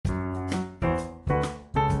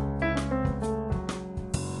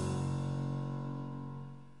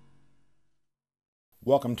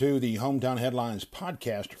Welcome to the Hometown Headlines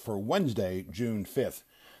podcast for Wednesday, June 5th.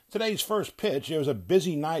 Today's first pitch, it was a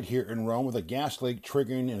busy night here in Rome with a gas leak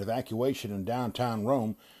triggering an evacuation in downtown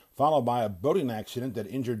Rome, followed by a boating accident that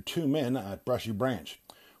injured two men at Brushy Branch.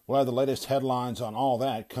 We'll have the latest headlines on all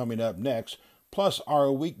that coming up next, plus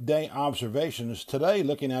our weekday observations today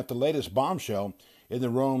looking at the latest bombshell in the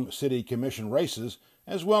Rome City Commission races,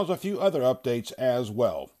 as well as a few other updates as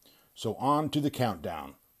well. So on to the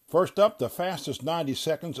countdown. First up, the fastest 90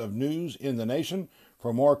 seconds of news in the nation.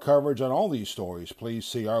 For more coverage on all these stories, please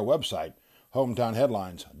see our website,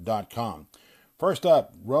 hometownheadlines.com. First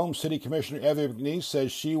up, Rome City Commissioner Evie McNeese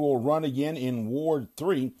says she will run again in Ward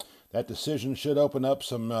 3. That decision should open up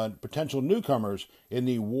some potential newcomers in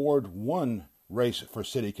the Ward 1 race for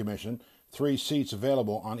City Commission. 3 seats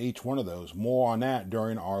available on each one of those. More on that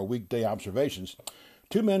during our weekday observations.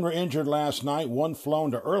 2 men were injured last night, one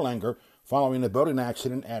flown to Erlanger following a boating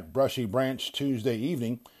accident at Brushy Branch Tuesday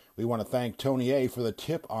evening. We want to thank Tony A. for the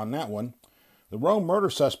tip on that one. The Rome murder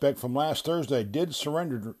suspect from last Thursday did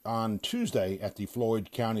surrender on Tuesday at the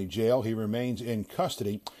Floyd County Jail. He remains in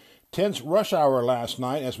custody. Tense rush hour last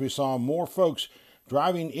night as we saw more folks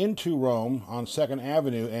driving into Rome on 2nd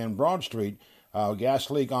Avenue and Broad Street. Gas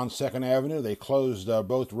leak on 2nd Avenue. They closed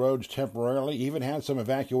both roads temporarily, even had some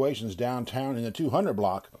evacuations downtown in the 200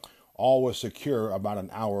 block. All was secure about an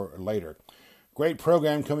hour later. Great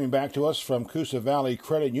program coming back to us from Coosa Valley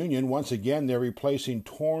Credit Union. Once again, they're replacing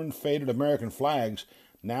torn, faded American flags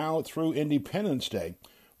now through Independence Day.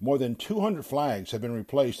 More than 200 flags have been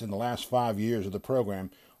replaced in the last 5 years of the program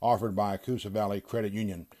offered by Coosa Valley Credit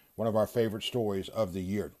Union, one of our favorite stories of the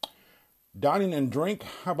year. Dining and drink,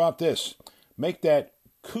 how about this? Make that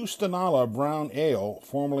Custanala Brown Ale,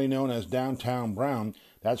 formerly known as Downtown Brown.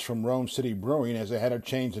 That's from Rome City Brewing, as they had to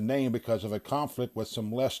change the name because of a conflict with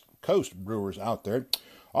some West Coast brewers out there.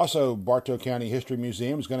 Also, Bartow County History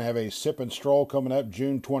Museum is going to have a sip and stroll coming up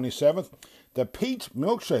June 27th. The Pete's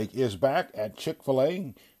Milkshake is back at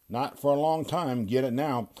Chick-fil-A. Not for a long time. Get it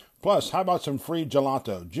now. Plus, how about some free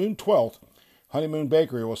gelato? June 12th, Honeymoon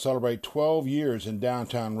Bakery will celebrate 12 years in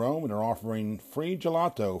downtown Rome, and they're offering free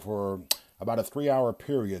gelato for about a 3-hour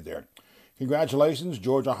period there. Congratulations,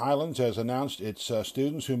 Georgia Highlands has announced its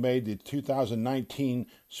students who made the 2019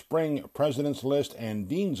 Spring President's List and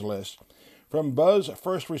Dean's List. From Buzz,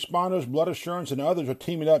 First Responders, Blood Assurance, and others are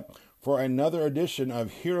teaming up for another edition of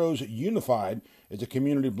Heroes Unified. It's a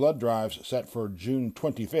community blood drive set for June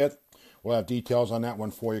 25th. We'll have details on that one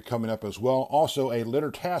for you coming up as well. Also, a litter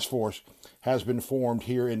task force has been formed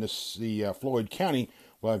here in the Floyd County.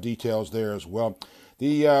 We'll have details there as well.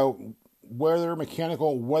 The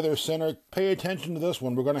Mechanical Weather Center, pay attention to this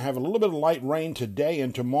one. We're going to have a little bit of light rain today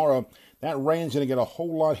and tomorrow. That rain's going to get a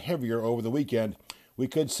whole lot heavier over the weekend. We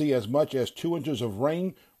could see as much as 2 inches of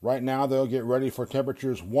rain. Right now, they'll get ready for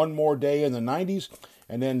temperatures one more day in the 90s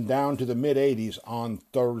and then down to the mid-80s on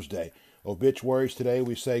Thursday. Obituaries today,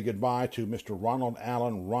 we say goodbye to Mr. Ronald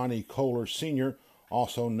Allen Ronnie Kohler Sr.,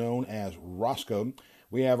 also known as Roscoe.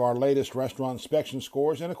 We have our latest restaurant inspection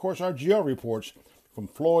scores and, of course, our geo reports from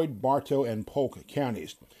Floyd, Bartow, and Polk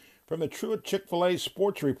counties. From the Truett Chick-fil-A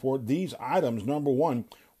Sports Report, these items. Number 1,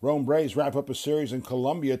 Rome Braves wrap up a series in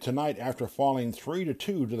Columbia tonight after falling 3-2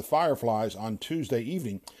 to the Fireflies on Tuesday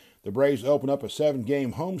evening. The Braves open up a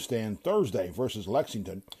 7-game homestand Thursday versus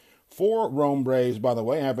Lexington. 4 Rome Braves, by the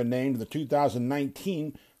way, have been named to the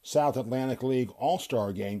 2019 South Atlantic League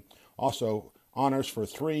All-Star Game. Also, honors for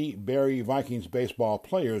 3 Barry Vikings baseball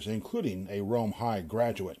players, including a Rome High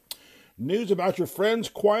graduate. News about your friends,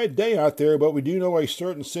 quiet day out there, but we do know a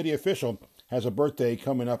certain city official has a birthday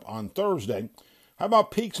coming up on Thursday. How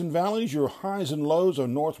about peaks and valleys, your highs and lows of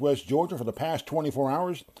northwest Georgia for the past 24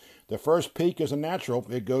 hours? The first peak is a natural.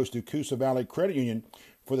 It goes to Coosa Valley Credit Union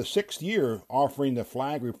for the 6th year offering the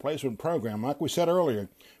flag replacement program. Like we said earlier,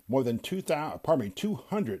 more than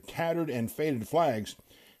 200 tattered and faded flags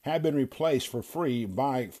have been replaced for free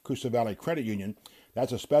by Coosa Valley Credit Union.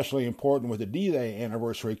 That's especially important with the D-Day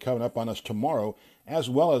anniversary coming up on us tomorrow, as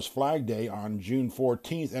well as Flag Day on June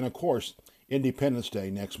 14th, and of course, Independence Day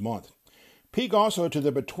next month. Peak also to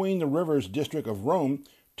the Between the Rivers District of Rome.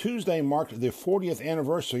 Tuesday marked the 40th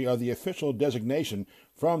anniversary of the official designation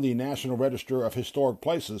from the National Register of Historic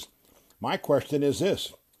Places. My question is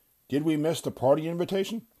this: did we miss the party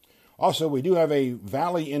invitation? Also, we do have a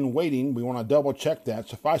valley in waiting. We want to double check that.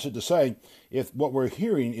 Suffice it to say, if what we're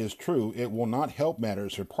hearing is true, it will not help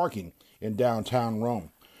matters for parking in downtown Rome.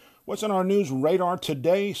 What's on our news radar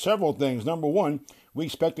today? Several things. Number 1, we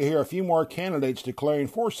expect to hear a few more candidates declaring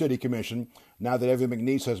for City Commission now that Evie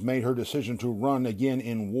McNeese has made her decision to run again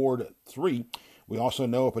in Ward 3. We also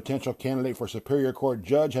know a potential candidate for Superior Court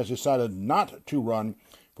judge has decided not to run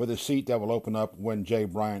for the seat that will open up when J.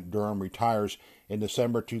 Bryant Durham retires in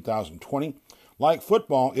December 2020. Like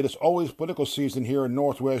football, it is always political season here in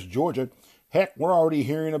Northwest Georgia. Heck, we're already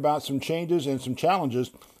hearing about some changes and some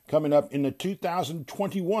challenges coming up in the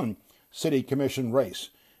 2021 City Commission race.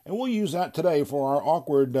 And we'll use that today for our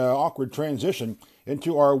awkward transition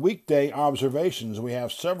into our weekday observations. We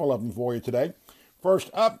have several of them for you today.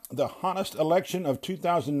 First up, the hottest election of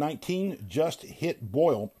 2019 just hit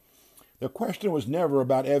boil. The question was never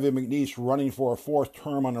about Evie McNeese running for a fourth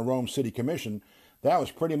term on the Rome City Commission. That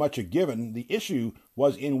was pretty much a given. The issue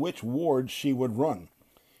was in which ward she would run.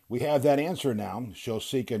 We have that answer now. She'll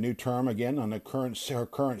seek a new term again on her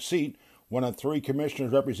current seat, one of three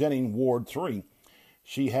commissioners representing Ward 3.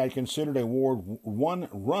 She had considered a Ward 1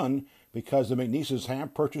 run because the McNeeses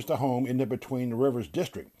have purchased a home in the Between the Rivers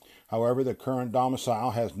district. However, the current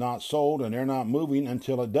domicile has not sold and they're not moving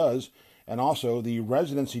until it does. And also, the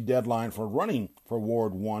residency deadline for running for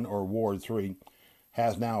Ward 1 or Ward 3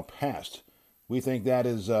 has now passed. We think that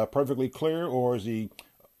is perfectly clear, or as the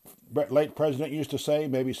late president used to say,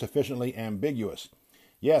 maybe sufficiently ambiguous.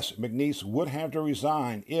 Yes, McNeese would have to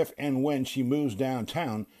resign if and when she moves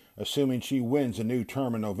downtown, assuming she wins a new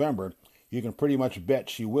term in November. You can pretty much bet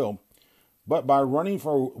she will. But by running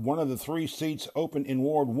for one of the three seats open in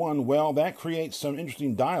Ward 1, well, that creates some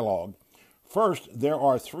interesting dialogue. First, there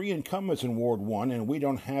are three incumbents in Ward 1, and we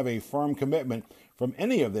don't have a firm commitment from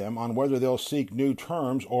any of them on whether they'll seek new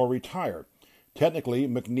terms or retire. Technically,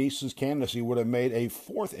 McNeese's candidacy would have made a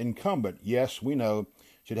fourth incumbent. Yes, we know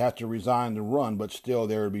she'd have to resign to run, but still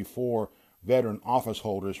there would be four veteran office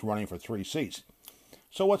holders running for three seats.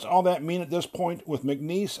 So what's all that mean at this point? With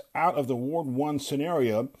McNeese out of the Ward 1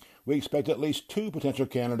 scenario, we expect at least two potential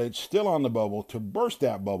candidates still on the bubble to burst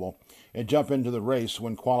that bubble and jump into the race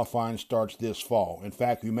when qualifying starts this fall. In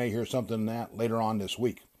fact, you may hear something on that later on this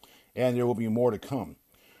week, and there will be more to come.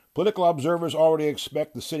 Political observers already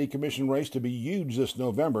expect the City Commission race to be huge this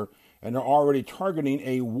November, and are already targeting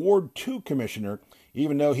a Ward 2 commissioner,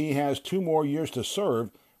 even though he has 2 more years to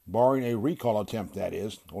serve, barring a recall attempt, that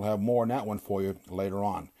is. We'll have more on that one for you later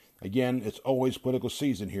on. Again, it's always political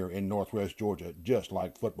season here in Northwest Georgia, just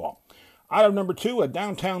like football. Item number 2, a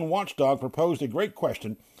downtown watchdog posed a great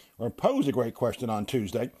question on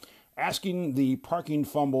Tuesday, asking the parking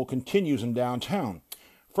fumble continues in downtown.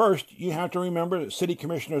 First, you have to remember that city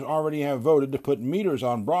commissioners already have voted to put meters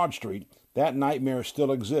on Broad Street. That nightmare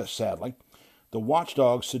still exists, sadly. The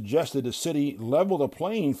watchdog suggested the city level the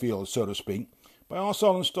playing field, so to speak, by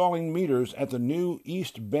also installing meters at the new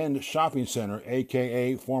East Bend Shopping Center,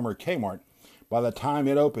 a.k.a. former Kmart, by the time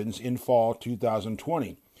it opens in fall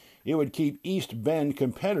 2020. It would keep East Bend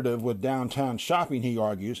competitive with downtown shopping, he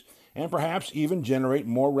argues, and perhaps even generate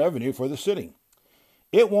more revenue for the city.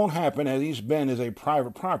 It won't happen, as East Bend is a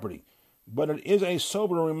private property, but it is a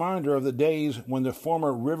sober reminder of the days when the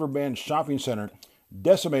former Riverbend Shopping Center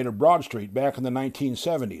decimated Broad Street back in the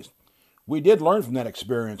 1970s. We did learn from that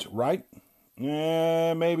experience, right?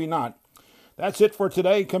 Maybe not. That's it for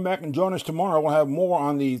today. Come back and join us tomorrow. We'll have more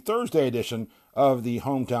on the Thursday edition of the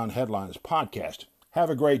Hometown Headlines podcast. Have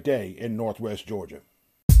a great day in Northwest Georgia.